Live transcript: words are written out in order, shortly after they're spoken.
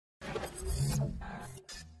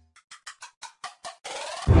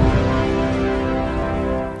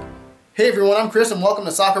Hey everyone, I'm Chris and welcome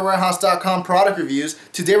to SoccerWarehouse.com product reviews.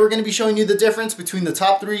 Today we're going to be showing you the difference between the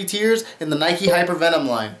top 3 tiers in the Nike Hypervenom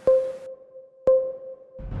line.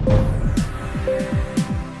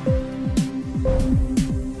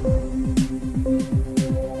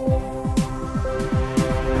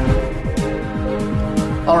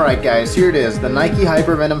 Alright guys, here it is, the Nike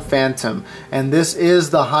Hypervenom Phantom, and this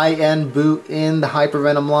is the high-end boot in the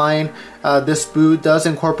Hypervenom line. This boot does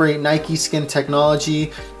incorporate Nike skin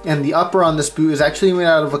technology, and the upper on this boot is actually made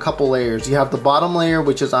out of a couple layers. You have the bottom layer,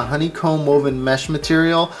 which is a honeycomb woven mesh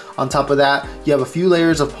material. On top of that, you have a few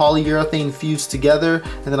layers of polyurethane fused together,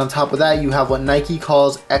 and then on top of that, you have what Nike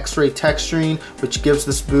calls X-ray texturing, which gives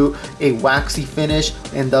this boot a waxy finish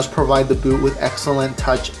and does provide the boot with excellent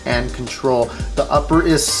touch and control. The upper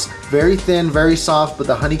is very thin, very soft, but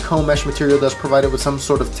the honeycomb mesh material does provide it with some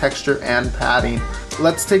sort of texture and padding.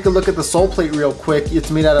 Let's take a look at the sole plate real quick. It's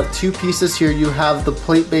made out of 2 pieces here. You have the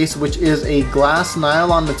plate base, which is a glass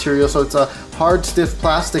nylon material, so it's a hard, stiff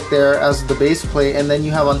plastic there as the base plate, and then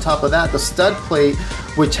you have on top of that the stud plate,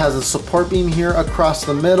 which has a support beam here across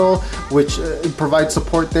the middle, which provides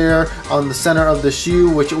support there on the center of the shoe,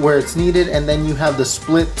 where it's needed, and then you have the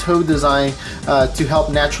split toe design to help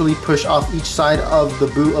naturally push off each side of the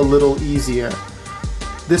boot a little easier.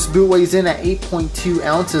 This boot weighs in at 8.2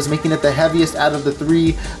 ounces, making it the heaviest out of the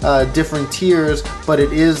 3 different tiers, but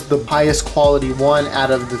it is the highest quality one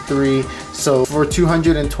out of the 3. So for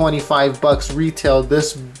 $225 retail,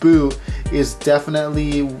 this boot is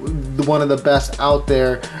definitely one of the best out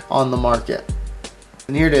there on the market.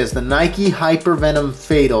 And here it is, the Nike Hypervenom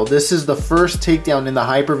Phatal. This is the first takedown in the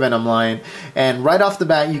Hypervenom line, and right off the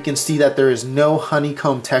bat you can see that there is no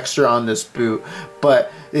honeycomb texture on this boot,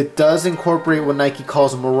 but it does incorporate what Nike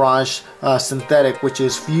calls Mirage synthetic, which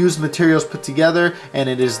is fused materials put together, and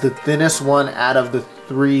it is the thinnest one out of the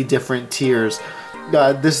 3 different tiers.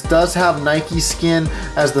 This does have Nike skin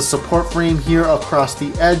as the support frame here across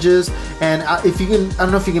the edges, and if you can, I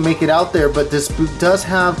don't know if you can make it out there, but this boot does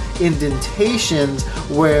have indentations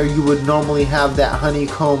where you would normally have that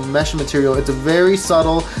honeycomb mesh material. It's very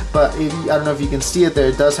subtle, but I don't know if you can see it there.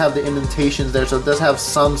 It does have the indentations there, so it does have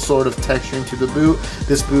some sort of texturing to the boot.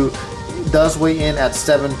 This boot does weigh in at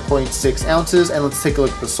 7.6 ounces, and let's take a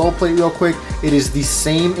look at the sole plate real quick. It is the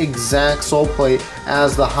same exact sole plate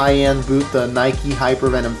as the high-end boot, the Nike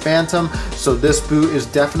Hypervenom Phantom. So this boot is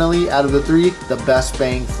definitely, out of the 3, the best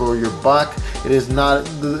bang for your buck. It is not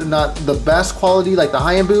the best quality like the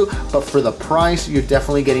high-end boot, but for the price, you're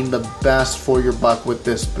definitely getting the best for your buck with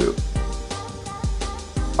this boot.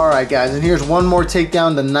 Alright guys, and here's one more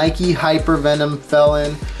takedown, the Nike Hypervenom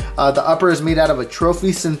Phelon. The upper is made out of a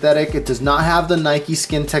trophy synthetic. It does not have the Nike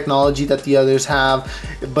skin technology that the others have,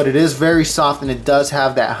 but it is very soft and it does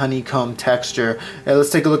have that honeycomb texture. And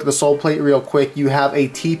let's take a look at the sole plate real quick. You have a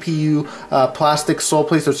TPU plastic sole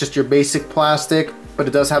plate, so it's just your basic plastic, but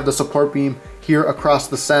it does have the support beam here across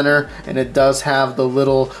the center, and it does have the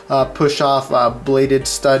little push-off bladed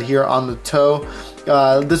stud here on the toe.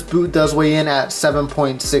 This boot does weigh in at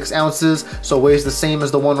 7.6 ounces, so weighs the same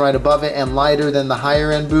as the one right above it and lighter than the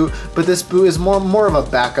higher end boot, but this boot is more of a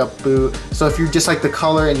backup boot. So if you just like the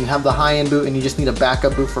color and you have the high end boot and you just need a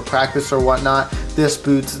backup boot for practice or whatnot, this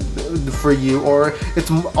boot's for you. Or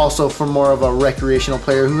it's also for more of a recreational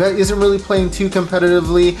player who isn't really playing too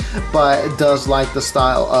competitively but does like the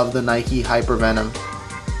style of the Nike Hypervenom.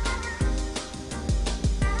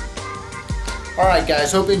 Alright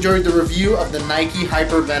guys, hope you enjoyed the review of the Nike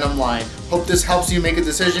Hypervenom line. Hope this helps you make a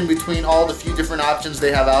decision between all the few different options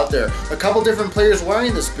they have out there. A couple different players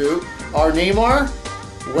wearing this boot are Neymar,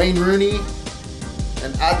 Wayne Rooney,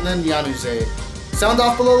 and Adnan Januzaj. Sound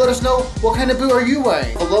off below, let us know what kind of boot are you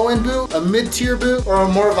wearing? A low-end boot, a mid-tier boot, or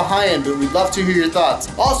more of a high-end boot? We'd love to hear your thoughts.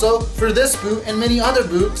 Also, for this boot and many other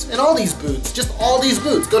boots, and all these boots, just all these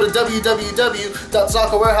boots, go to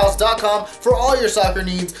www.soccerwarehouse.com for all your soccer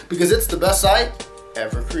needs, because it's the best site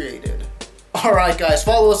ever created. Alright guys,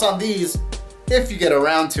 follow us on these if you get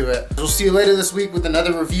around to it. We'll see you later this week with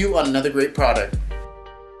another review on another great product.